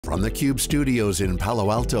From theCUBE studios in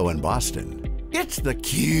Palo Alto and Boston, it's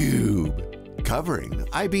theCUBE, covering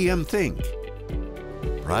IBM Think.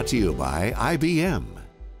 Brought to you by IBM.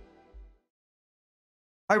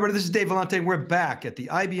 Hi everybody, this is Dave Vellante. We're back at the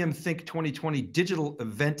IBM Think 2020 digital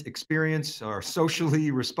event experience, our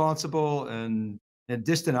socially responsible and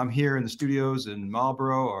distant. I'm here in the studios in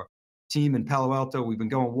Marlboro, our team in Palo Alto. We've been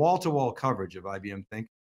going wall-to-wall coverage of IBM Think.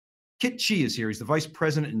 Kit Chee is here. He's the Vice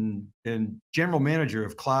President and General Manager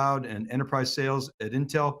of Cloud and Enterprise Sales at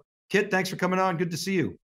Intel. Kit, thanks for coming on. Good to see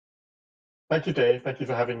you. Thank you, Dave. Thank you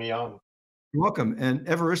for having me on. You're welcome. And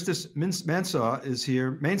Evaristus Mainsah is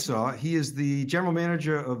here. Mainsah, he is the General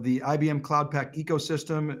Manager of the IBM Cloud Pak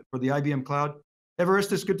ecosystem for the IBM Cloud.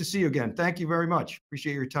 Evaristus, good to see you again. Thank you very much.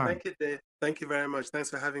 Appreciate your time. Thank you, Dave. Thank you very much. Thanks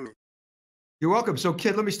for having me. You're welcome. So,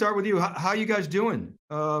 Kit, let me start with you. How are you guys doing?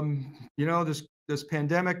 You know, this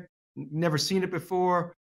pandemic, never seen it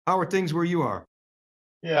before. How are things where you are?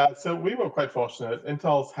 Yeah, so we were quite fortunate.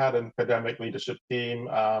 Intel's had a pandemic leadership team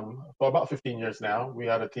for about 15 years now. We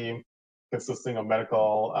had a team consisting of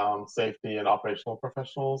medical, safety, and operational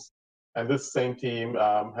professionals. And this same team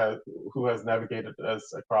who has navigated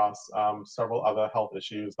us across several other health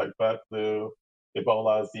issues like bird flu,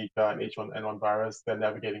 Ebola, Zika, and H1N1 virus. They're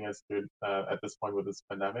navigating us through at this point with this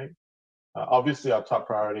pandemic. Obviously, our top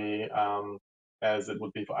priority, as it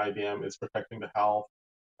would be for IBM, is protecting the health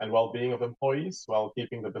and well-being of employees while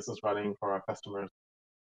keeping the business running for our customers.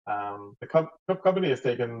 The company has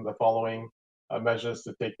taken the following measures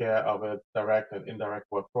to take care of its direct and indirect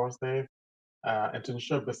workforce, Dave, and to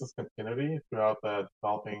ensure business continuity throughout the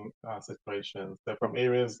developing situation. So from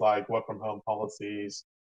areas like work from home policies,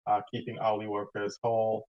 keeping hourly workers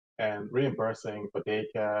whole, and reimbursing for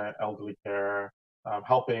daycare, elderly care,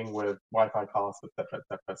 helping with Wi-Fi costs, et cetera,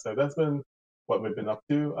 et cetera. So that's been what we've been up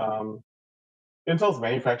to. Intel's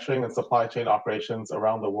manufacturing and supply chain operations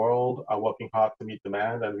around the world are working hard to meet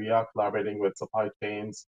demand, and we are collaborating with supply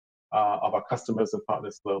chains of our customers and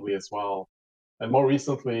partners globally as well. And more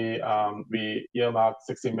recently, we earmarked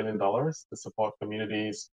 $60 million to support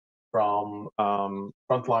communities from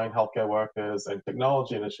frontline healthcare workers and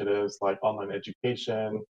technology initiatives like online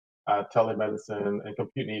education, telemedicine, and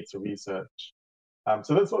compute needs for research.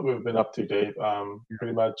 So that's what we've been up to, Dave.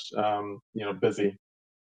 Pretty much, busy.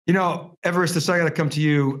 You know, Evaristus, I got to come to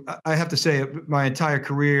you. I have to say, my entire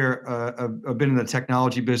career, I've been in the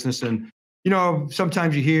technology business, and you know,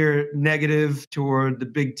 sometimes you hear negative toward the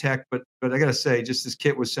big tech, but I got to say, just as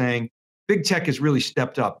Kit was saying, big tech has really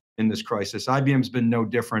stepped up in this crisis. IBM's been no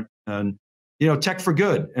different, and you know, tech for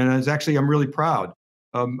good. And it's actually, I'm really proud.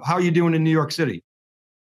 How are you doing in New York City?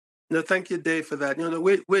 No, thank you, Dave, for that. You know,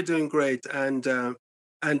 we're doing great, and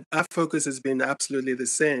our focus has been absolutely the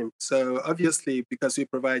same. So obviously, because we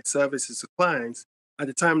provide services to clients, at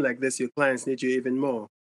a time like this, your clients need you even more.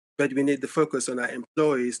 But we need to focus on our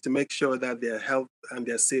employees to make sure that their health and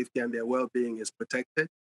their safety and their well-being is protected.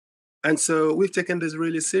 And so we've taken this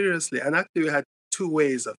really seriously. And actually, we had two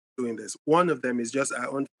ways of doing this. One of them is just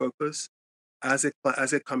our own focus as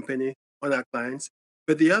a company on our clients.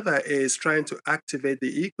 But the other is trying to activate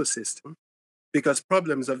the ecosystem, because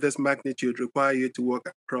problems of this magnitude require you to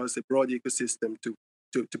work across a broad ecosystem to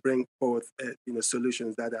bring forth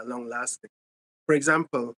solutions that are long-lasting. For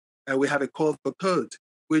example, we have a call for code,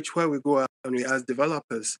 where we go out and we ask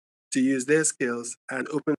developers to use their skills and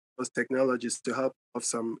open source technologies to help solve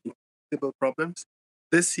some simple problems.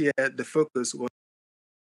 This year, the focus was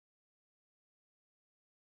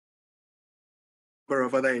a number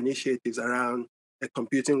of other initiatives around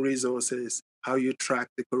computing resources, how you track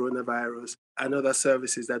the coronavirus, and other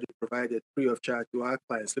services that we provided free of charge to our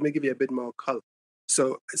clients. Let me give you a bit more color.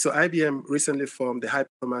 So IBM recently formed the High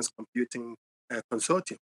Performance Computing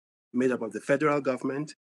Consortium, made up of the federal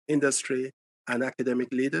government, industry, and academic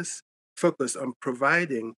leaders, focused on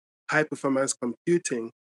providing high-performance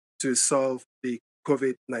computing to solve the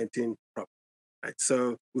COVID-19 problem. Right?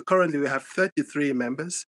 So we have 33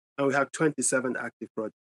 members, and we have 27 active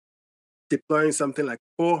projects, deploying something like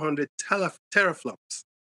 400 petaflops,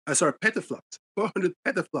 400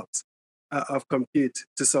 petaflops of compute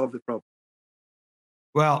to solve the problem.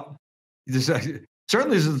 Well,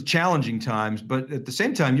 certainly this is challenging times, but at the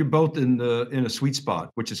same time, you're both in a sweet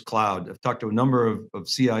spot, which is cloud. I've talked to a number of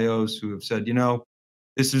CIOs who have said, you know,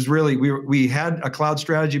 this is really, we had a cloud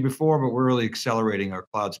strategy before, but we're really accelerating our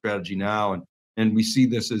cloud strategy now. And we see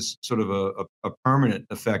this as sort of a permanent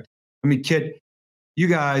effect. I mean, Kit, you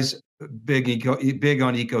guys, big on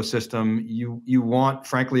ecosystem. You want,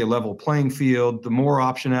 frankly, a level playing field. The more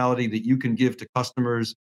optionality that you can give to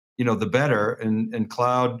customers, you know, the better. And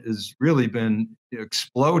cloud has really been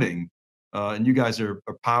exploding and you guys are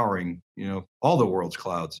powering, all the world's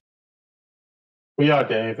clouds. We are,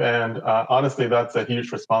 Dave, and honestly, that's a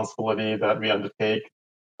huge responsibility that we undertake.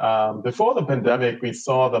 Before the pandemic, we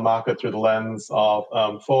saw the market through the lens of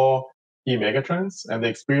 4 key megatrends, and the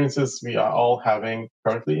experiences we are all having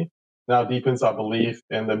currently now deepens our belief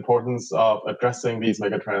in the importance of addressing these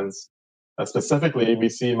megatrends. Specifically, we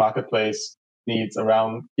see marketplace needs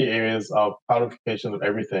around key areas of cloudification of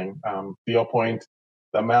everything. To your point,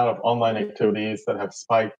 the amount of online activities that have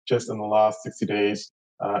spiked just in the last 60 days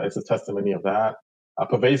is a testimony of that.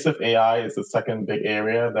 Pervasive AI is the second big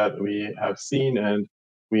area that we have seen, and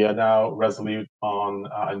we are now resolute on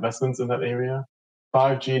investments in that area.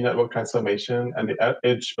 5G network transformation and the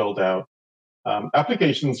edge build out.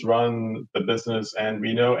 Applications run the business, and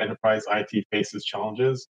we know enterprise IT faces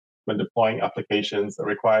challenges when deploying applications that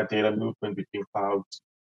require data movement between clouds.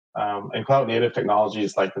 And cloud native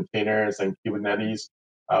technologies like containers and Kubernetes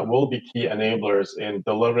will be key enablers in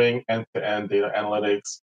delivering end-to-end data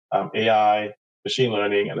analytics, AI, machine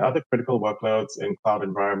learning, and other critical workloads in cloud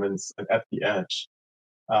environments and at the edge.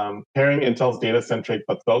 Pairing Intel's data-centric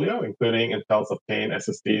portfolio, including Intel's Optane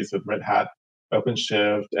SSDs with Red Hat,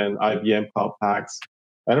 OpenShift, and IBM Cloud Paks,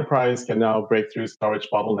 enterprise can now break through storage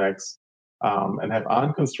bottlenecks and have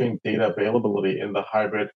unconstrained data availability in the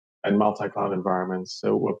hybrid and multi-cloud environments.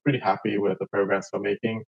 So we're pretty happy with the progress we're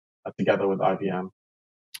making together with IBM.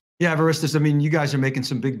 Yeah, Evaristus, I mean, you guys are making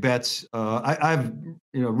some big bets. I've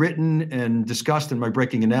written and discussed in my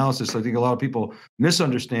breaking analysis, I think a lot of people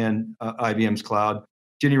misunderstand IBM's cloud.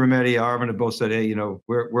 Ginny Rometty, Arvind have both said, hey,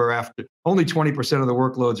 we're after, only 20% of the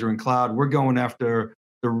workloads are in cloud. We're going after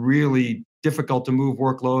the really difficult to move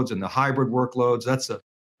workloads and the hybrid workloads. That's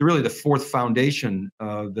really the fourth foundation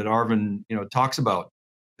that Arvind talks about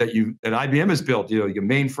that IBM has built. You got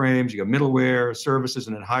mainframes, you got middleware, services,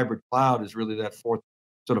 and then hybrid cloud is really that fourth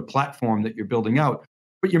sort of platform that you're building out.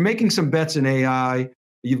 But you're making some bets in AI.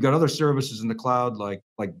 You've got other services in the cloud like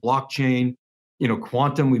blockchain,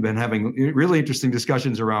 quantum. We've been having really interesting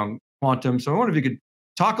discussions around quantum. So I wonder if you could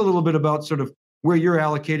talk a little bit about sort of where you're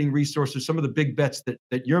allocating resources, some of the big bets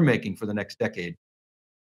that you're making for the next decade.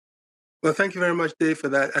 Well, thank you very much, Dave, for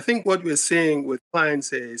that. I think what we're seeing with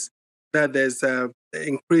clients is that there's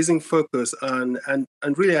increasing focus on and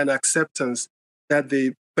really an acceptance that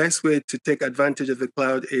the best way to take advantage of the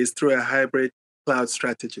cloud is through a hybrid cloud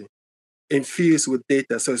strategy infused with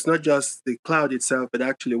data. So it's not just the cloud itself, but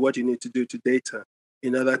actually what you need to do to data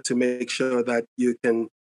in order to make sure that you can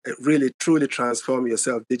really truly transform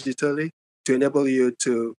yourself digitally to enable you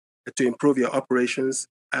to improve your operations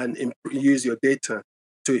and use your data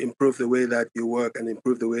to improve the way that you work and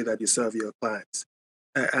improve the way that you serve your clients.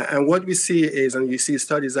 And what we see is, and you see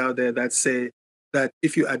studies out there that say that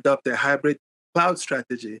if you adopt a hybrid cloud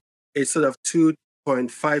strategy, it's sort of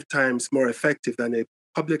 2.5 times more effective than a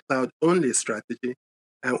public cloud only strategy.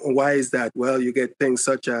 And why is that? Well, you get things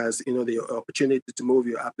such as the opportunity to move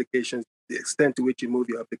your applications, the extent to which you move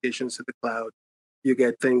your applications to the cloud. You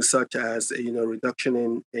get things such as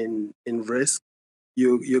reduction in risk.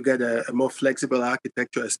 You get a more flexible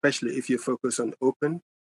architecture, especially if you focus on open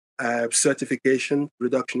certification,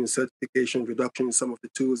 reduction in some of the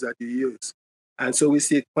tools that you use. And so we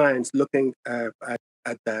see clients looking at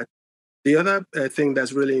that. The other thing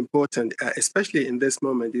that's really important, especially in this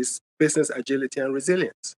moment, is business agility and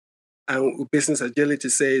resilience. And business agility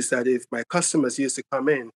says that if my customers used to come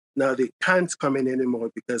in, now they can't come in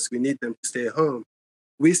anymore because we need them to stay home.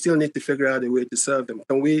 We still need to figure out a way to serve them.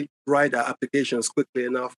 Can we write our applications quickly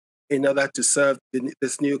enough in order to serve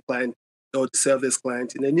this new client or to serve this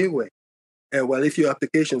client in a new way? Well, if your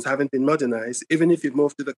applications haven't been modernized, even if you've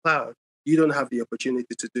moved to the cloud, you don't have the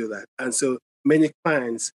opportunity to do that. And so many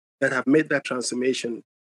clients that have made that transformation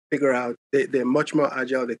figure out they're much more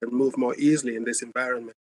agile, they can move more easily in this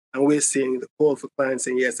environment. And we're seeing the call for clients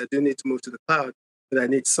saying, yes, I do need to move to the cloud, but I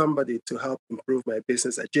need somebody to help improve my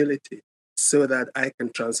business agility so that I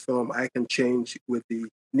can transform, I can change with the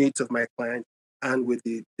needs of my client and with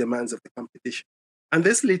the demands of the competition. And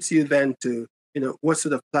this leads you then to, what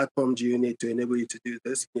sort of platform do you need to enable you to do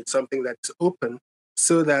this? You need something that's open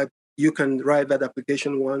so that you can write that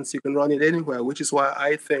application once, you can run it anywhere, which is why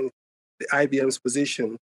I think the IBM's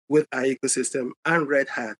position with our ecosystem and Red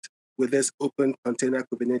Hat with this open container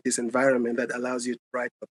Kubernetes environment that allows you to write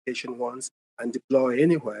application once and deploy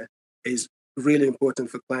anywhere is really important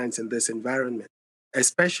for clients in this environment,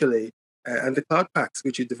 especially and the Cloud Paks,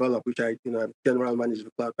 which you develop, which I'm general manager of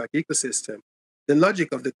the Cloud Pak ecosystem. The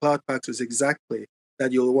logic of the Cloud Paks was exactly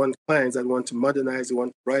that you'll want clients that want to modernize, they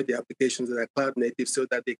want to write the applications that are cloud native so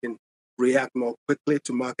that they can react more quickly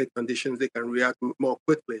to market conditions, they can react more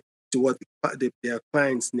quickly to what their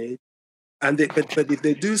clients need. And but if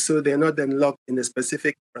they do so, they're not then locked in a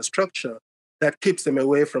specific infrastructure that keeps them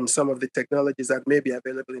away from some of the technologies that may be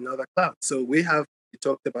available in other clouds. So we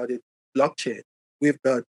talked about it, blockchain. We've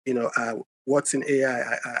got, what's in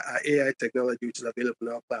AI, AI technology, which is available in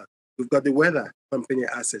our cloud. We've got the weather company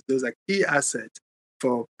assets. Those are key assets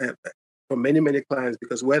for many, many clients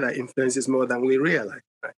because weather influences more than we realize.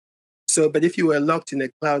 Right? So, but if you were locked in a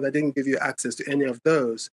cloud that didn't give you access to any of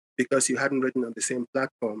those because you hadn't written on the same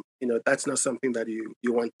platform, that's not something that you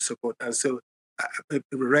want to support. And so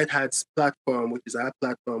Red Hat's platform, which is our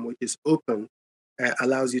platform, which is open,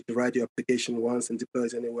 allows you to write your application once and deploy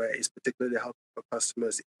it anywhere. Is particularly helpful for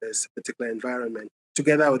customers in this particular environment,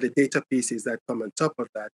 together with the data pieces that come on top of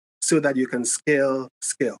that, so that you can scale,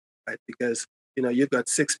 right? Because you've got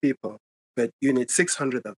 6 people, but you need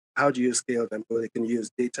 600 of them. How do you scale them so they can use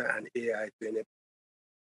data and AI to enable?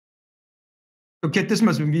 Okay, this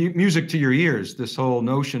must be music to your ears. This whole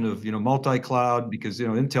notion of multi-cloud, because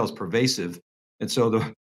Intel's pervasive, and so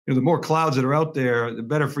the more clouds that are out there, the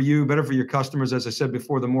better for you, better for your customers. As I said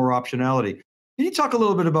before, the more optionality. Can you talk a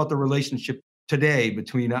little bit about the relationship today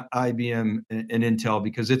between IBM and Intel,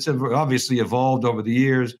 because it's obviously evolved over the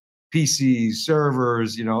years? PCs,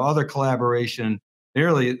 servers, other collaboration.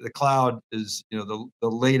 Nearly the cloud is the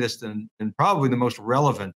latest and probably the most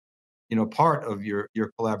relevant part of your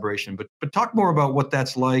collaboration. But talk more about what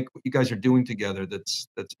that's like, what you guys are doing together that's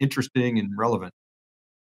interesting and relevant.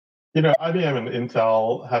 IBM and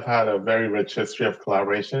Intel have had a very rich history of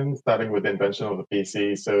collaboration, starting with the invention of the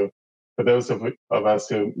PC. So for those of us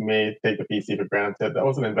who may take the PC for granted, that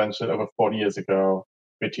was an invention over 40 years ago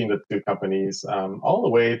between the two companies, all the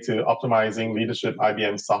way to optimizing leadership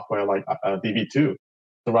IBM software like DB2 to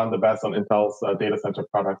run the best on Intel's data center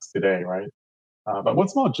products today, right? But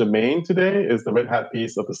what's more germane today is the Red Hat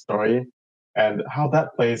piece of the story and how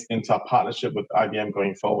that plays into our partnership with IBM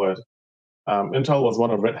going forward. Intel was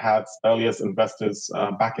one of Red Hat's earliest investors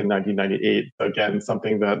back in 1998. Again,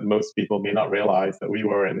 something that most people may not realize, that we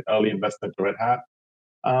were an early investor to Red Hat.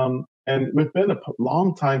 And we've been a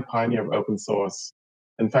long-time pioneer of open source.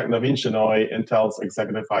 In fact, Navin Shenoy, Intel's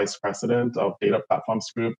executive vice president of Data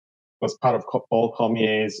Platforms Group, was part of Paul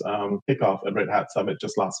Cormier's kickoff at Red Hat Summit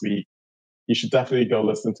just last week. You should definitely go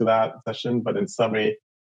listen to that session. But in summary,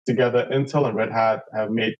 together, Intel and Red Hat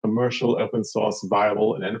have made commercial open source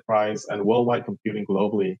viable in enterprise and worldwide computing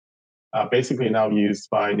globally, basically now used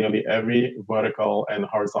by nearly every vertical and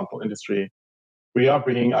horizontal industry. We are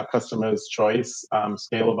bringing our customers choice,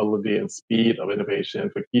 scalability, and speed of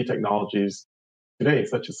innovation for key technologies today,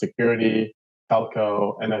 such as security,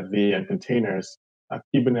 telco, NFV, and containers,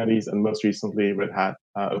 Kubernetes, and most recently, Red Hat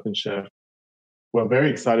OpenShift. We're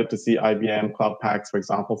very excited to see IBM Cloud Paks, for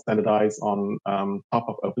example, standardize on top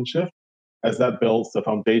of OpenShift, as that builds the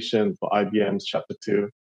foundation for IBM's Chapter 2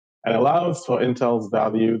 and allows for Intel's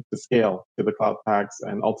value to scale to the Cloud Paks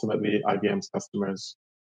and ultimately IBM's customers.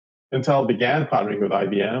 Intel began partnering with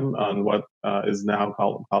IBM on what is now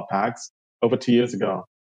called Cloud Paks over 2 years ago.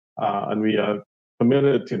 And we are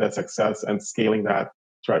committed to that success and scaling that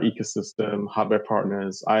to our ecosystem, hardware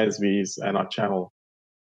partners, ISVs, and our channel.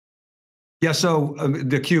 Yeah, so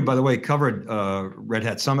theCUBE, by the way, covered Red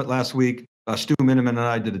Hat Summit last week. Stu Miniman and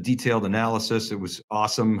I did a detailed analysis. It was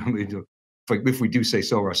awesome, if we do say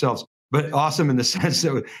so ourselves, but awesome in the sense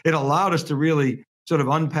that it allowed us to really sort of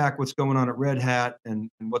unpack what's going on at Red Hat and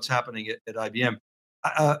what's happening at IBM.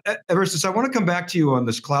 Evaristus, I want to come back to you on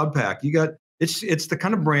this Cloud Pak. It's the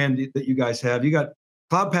kind of brand that you guys have. You got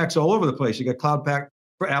Cloud Paks all over the place. You got Cloud Pak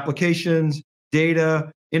for applications,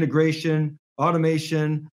 data, integration,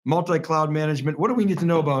 automation, multi-cloud management. What do we need to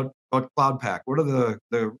know about Cloud Pak? What are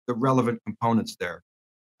the relevant components there?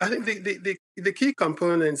 I think the key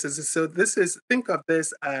components think of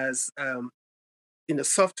this as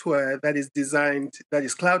software that is designed, that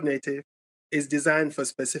is cloud native, is designed for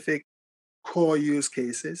specific core use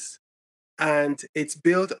cases, and it's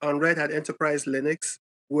built on Red Hat Enterprise Linux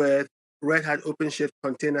with Red Hat OpenShift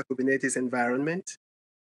Container Kubernetes environment.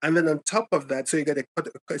 And then on top of that, so you get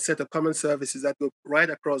a set of common services that go right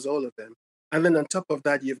across all of them. And then on top of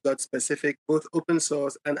that, you've got specific, both open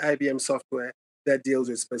source and IBM software that deals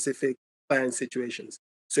with specific client situations.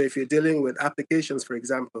 So if you're dealing with applications, for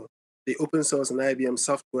example, the open source and IBM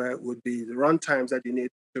software would be the runtimes that you need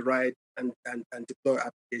to write and deploy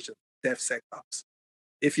applications, DevSecOps.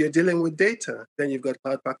 If you're dealing with data, then you've got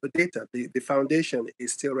Cloud Pak for data. The foundation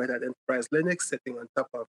is still Red Hat Enterprise Linux sitting on top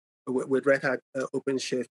of, with Red Hat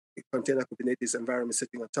OpenShift Container Kubernetes environment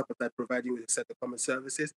sitting on top of that, providing you a set of common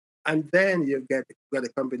services. And then you've got a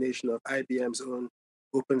combination of IBM's own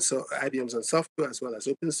open source, IBM's own software as well as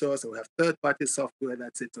open source, and we have third-party software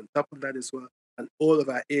that sits on top of that as well. and all of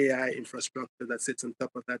our AI infrastructure that sits on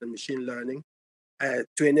top of that and machine learning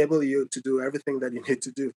to enable you to do everything that you need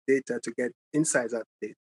to do with data to get insights out of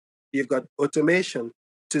data. You've got automation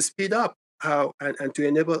to speed up how and to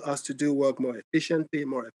enable us to do work more efficiently,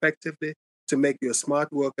 more effectively, to make your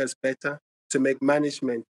smart workers better, to make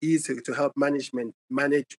management easier, to help management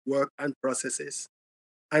manage work and processes.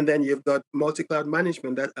 And then you've got multi-cloud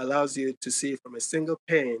management that allows you to see from a single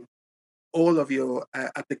pane all of your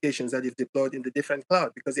applications that you've deployed in the different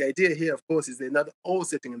cloud. Because the idea here, of course, is they're not all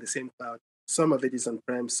sitting in the same cloud. Some of it is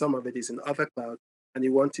on-prem, some of it is in other cloud, and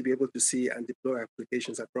you want to be able to see and deploy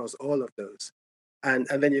applications across all of those. And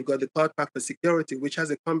then you've got the Cloud Pak for Security, which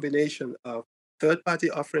has a combination of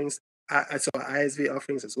third-party offerings, so ISV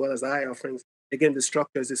offerings as well as I offerings. Again, the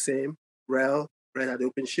structure is the same, RHEL, Red Hat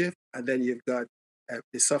OpenShift, and then you've got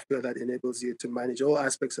the software that enables you to manage all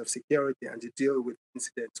aspects of security and to deal with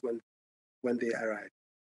incidents when they arrive.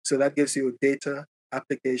 So that gives you data,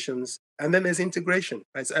 applications, and then there's integration,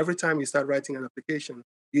 right? So every time you start writing an application,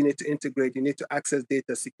 you need to integrate, you need to access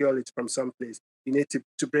data securely from someplace. You need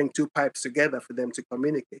to bring two pipes together for them to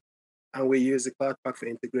communicate. And we use the Cloud Pak for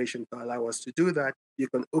integration to allow us to do that. You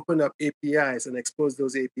can open up APIs and expose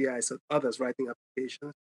those APIs so others writing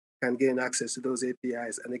applications can gain access to those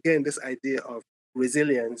APIs. And again, this idea of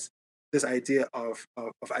resilience, this idea of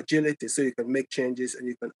agility, so you can make changes and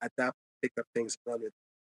you can adapt, pick up things from it.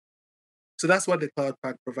 So that's what the Cloud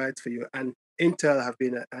Pak provides for you. And Intel have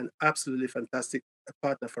been an absolutely fantastic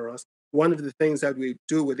partner for us. One of the things that we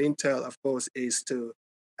do with Intel, of course, is to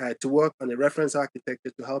work on a reference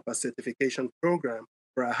architecture to help our certification program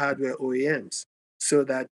for our hardware OEMs so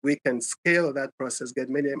that we can scale that process, get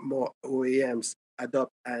many more OEMs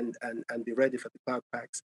adopt and be ready for the Cloud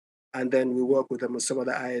Paks. And then we work with them with some of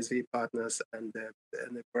the ISV partners and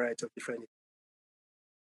a variety of different.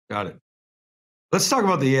 Got it. Let's talk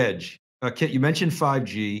about the edge. Kit, you mentioned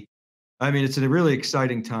 5G. I mean, it's a really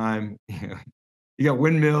exciting time. You got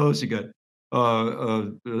windmills, you got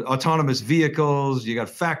autonomous vehicles, you got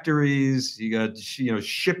factories, you got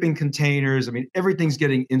shipping containers. I mean, everything's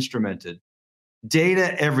getting instrumented.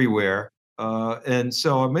 Data everywhere. And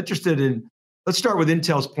so I'm interested in, let's start with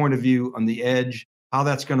Intel's point of view on the edge, how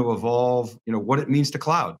that's going to evolve, what it means to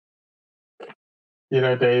cloud.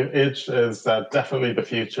 Dave, edge is definitely the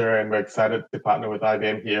future, and we're excited to partner with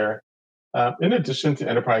IBM here. In addition to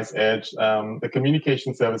enterprise edge, the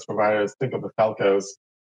communication service providers, think of the telcos,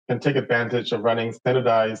 can take advantage of running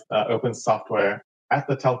standardized open software at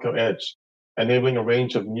the telco edge, enabling a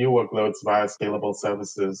range of new workloads via scalable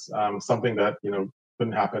services, something that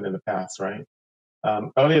couldn't happen in the past, right?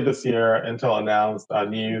 Earlier this year, Intel announced a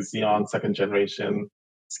new Xeon second generation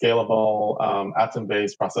scalable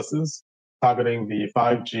atom-based processors targeting the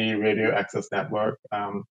 5G radio access network.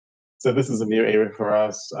 So this is a new area for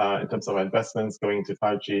us in terms of investments going to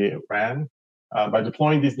 5G RAN. By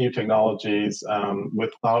deploying these new technologies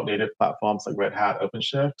with cloud-native platforms like Red Hat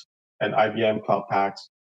OpenShift and IBM Cloud Paks,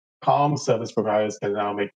 comm service providers can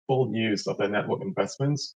now make full use of their network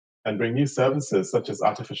investments and bring new services such as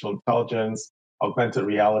artificial intelligence, augmented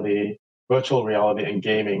reality, virtual reality, and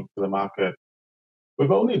gaming to the market.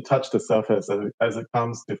 We've only touched the surface as it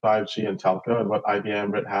comes to 5G and telco and what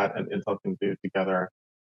IBM, Red Hat, and Intel can do together.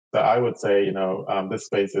 So I would say, this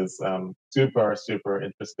space is super, super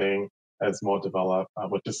interesting as more develop.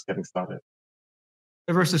 We're just getting started.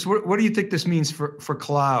 Evaristus, what do you think this means for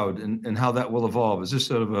cloud and how that will evolve? Is this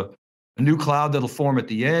sort of a new cloud that'll form at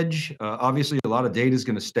the edge? Obviously, a lot of data is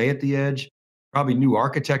going to stay at the edge. Probably new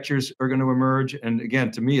architectures are going to emerge. And again,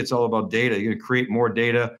 to me, it's all about data. You're going to create more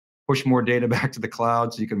data, push more data back to the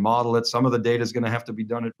cloud so you can model it. Some of the data is going to have to be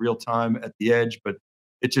done at real time at the edge, but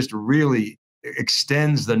it just really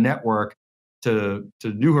extends the network to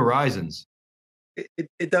new horizons.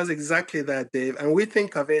 It does exactly that, Dave. And we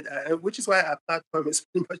think of it, which is why our platform is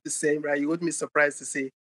pretty much the same, right? You wouldn't be surprised to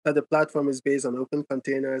see that the platform is based on open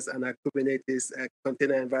containers and a Kubernetes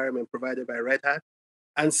container environment provided by Red Hat.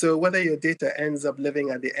 And so whether your data ends up living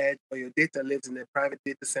at the edge or your data lives in a private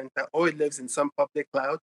data center or it lives in some public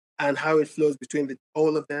cloud and how it flows between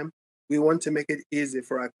all of them, we want to make it easy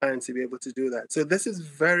for our clients to be able to do that. So this is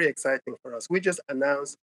very exciting for us. We just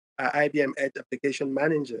announced our IBM Edge Application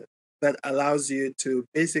Manager that allows you to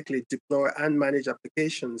basically deploy and manage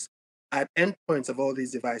applications at endpoints of all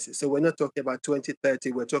these devices. So we're not talking about 20,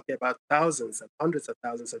 30, we're talking about thousands and hundreds of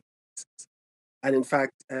thousands of devices. And in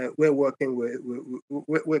fact, we're working with,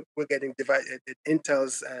 we're getting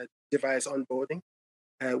Intel's device onboarding,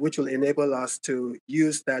 which will enable us to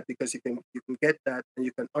use that because you can get that and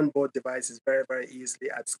you can onboard devices very, very easily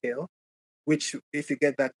at scale, which if you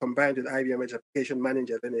get that combined with IBM Edge Application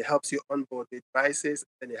Manager, then it helps you onboard the devices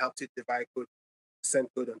and it helps you divide code send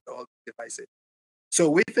code onto all devices. So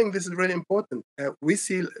we think this is really important. We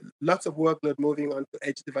see lots of workload moving onto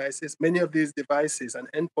edge devices. Many of these devices and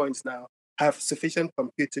endpoints now have sufficient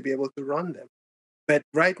compute to be able to run them. But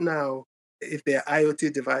right now, if they're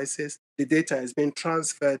IoT devices, the data is being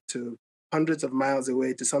transferred to hundreds of miles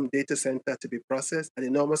away to some data center to be processed at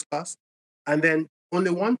enormous cost. And then only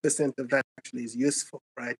 1% of that actually is useful,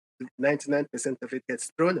 right? 99% of it gets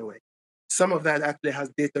thrown away. Some of that actually has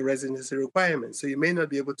data residency requirements. So you may not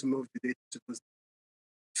be able to move the data to those.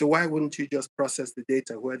 So why wouldn't you just process the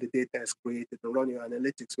data where the data is created and run your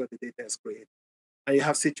analytics where the data is created? And you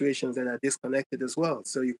have situations that are disconnected as well.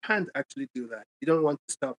 So you can't actually do that. You don't want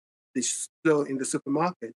to stop the flow in the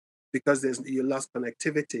supermarket because you lost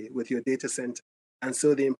connectivity with your data center. And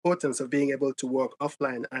so the importance of being able to work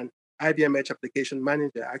offline, and IBM Edge Application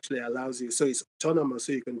Manager actually allows you, so it's autonomous,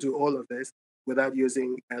 so you can do all of this without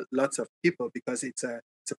using lots of people, because it's a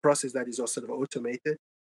process that is also sort of automated.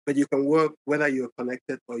 But you can work whether you're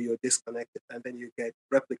connected or you're disconnected, and then you get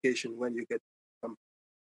replication when you get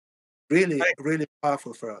really, really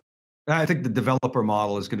powerful for us. I think the developer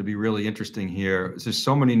model is going to be really interesting here. There's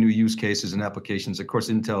so many new use cases and applications. Of course,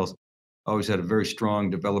 Intel's always had a very strong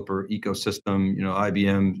developer ecosystem. You know,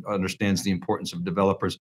 IBM understands the importance of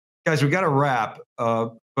developers. Guys, we got to wrap,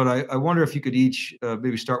 but I wonder if you could each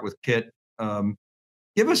maybe start with Kit.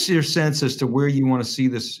 Give us your sense as to where you want to see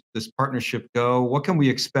this partnership go. What can we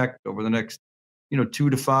expect over the next, 2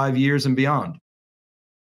 to 5 years and beyond?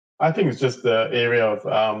 I think it's just the area of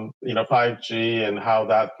 5G and how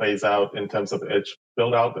that plays out in terms of edge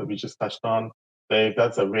build out that we just touched on. Dave,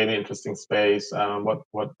 that's a really interesting space.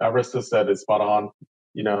 What Evaristus said is spot on.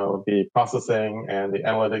 The processing and the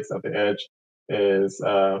analytics at the edge is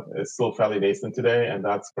still fairly nascent today, and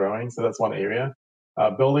that's growing. So that's one area.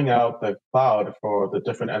 Building out the cloud for the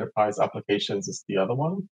different enterprise applications is the other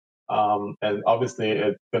one. And obviously,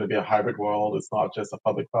 it's going to be a hybrid world. It's not just a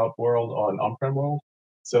public cloud world or an on-prem world.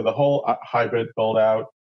 So the whole hybrid build out,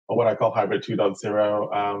 or what I call hybrid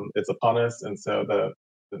 2.0, it's upon us. And so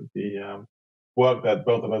the work that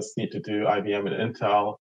both of us need to do, IBM and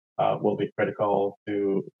Intel, will be critical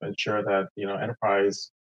to ensure that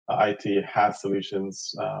enterprise IT has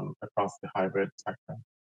solutions across the hybrid spectrum.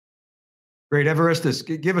 Great,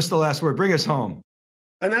 Evaristus, give us the last word. Bring us home.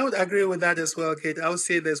 And I would agree with that as well, Kate. I would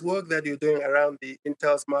say there's work that you're doing around the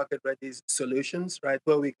Intel's market-ready solutions, right,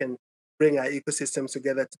 where we can bring our ecosystems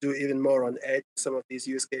together to do even more on edge some of these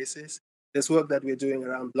use cases. There's work that we're doing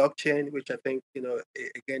around blockchain, which I think,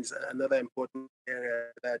 again, is another important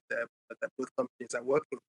area that both companies are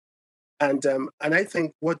working on. And I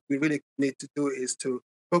think what we really need to do is to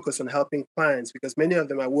focus on helping clients, because many of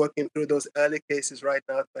them are working through those early cases right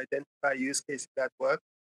now to identify use cases that work.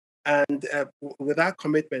 And with our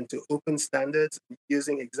commitment to open standards,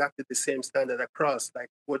 using exactly the same standard across, like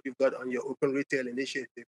what you've got on your Open Retail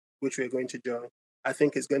initiative, which we're going to join, I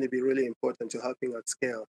think is going to be really important to helping at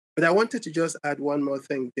scale. But I wanted to just add one more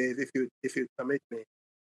thing, Dave, if you permit me.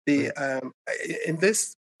 In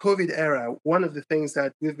this COVID era, one of the things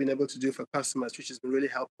that we've been able to do for customers, which has been really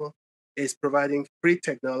helpful, is providing free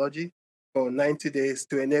technology for 90 days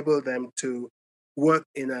to enable them to work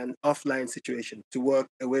in an offline situation, to work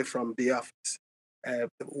away from the office.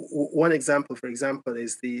 One example, for example,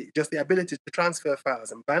 is just the ability to transfer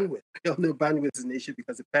files and bandwidth. We all know bandwidth is an issue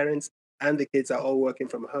because the parents and the kids are all working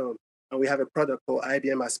from home. And we have a product called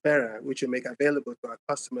IBM Aspera, which we make available to our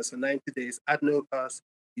customers for 90 days at no cost.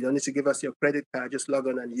 You don't need to give us your credit card, just log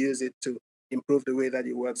on and use it to improve the way that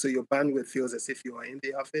you work. So your bandwidth feels as if you are in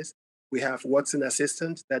the office. We have Watson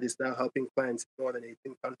Assistant that is now helping clients in more than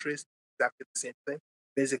 18 countries, exactly the same thing,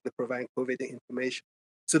 basically providing COVID information.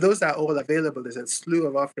 So those are all available. There's a slew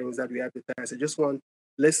of offerings that we advertise. I just want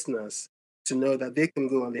listeners to know that they can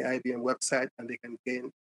go on the IBM website and they can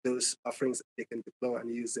gain those offerings, they can deploy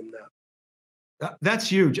and use them now. That's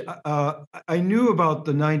huge. I knew about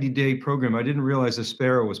the 90-day program. I didn't realize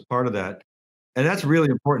Aspera was part of that. And that's really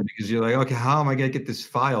important because you're like, okay, how am I going to get this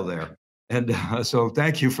file there? And so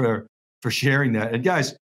thank you for sharing that. And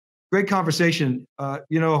guys, great conversation.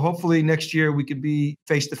 Hopefully next year we could be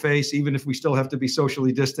face-to-face, even if we still have to be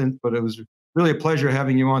socially distant. But it was really a pleasure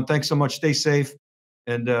having you on. Thanks so much. Stay safe.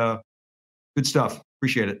 And good stuff.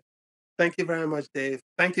 Appreciate it. Thank you very much, Dave.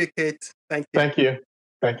 Thank you, Kate. Thank you. Thank you.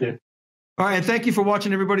 Thank you. All right, and thank you for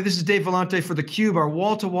watching, everybody. This is Dave Vellante for theCUBE, our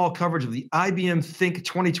wall-to-wall coverage of the IBM Think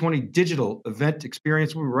 2020 digital event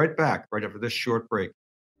experience. We'll be right back right after this short break.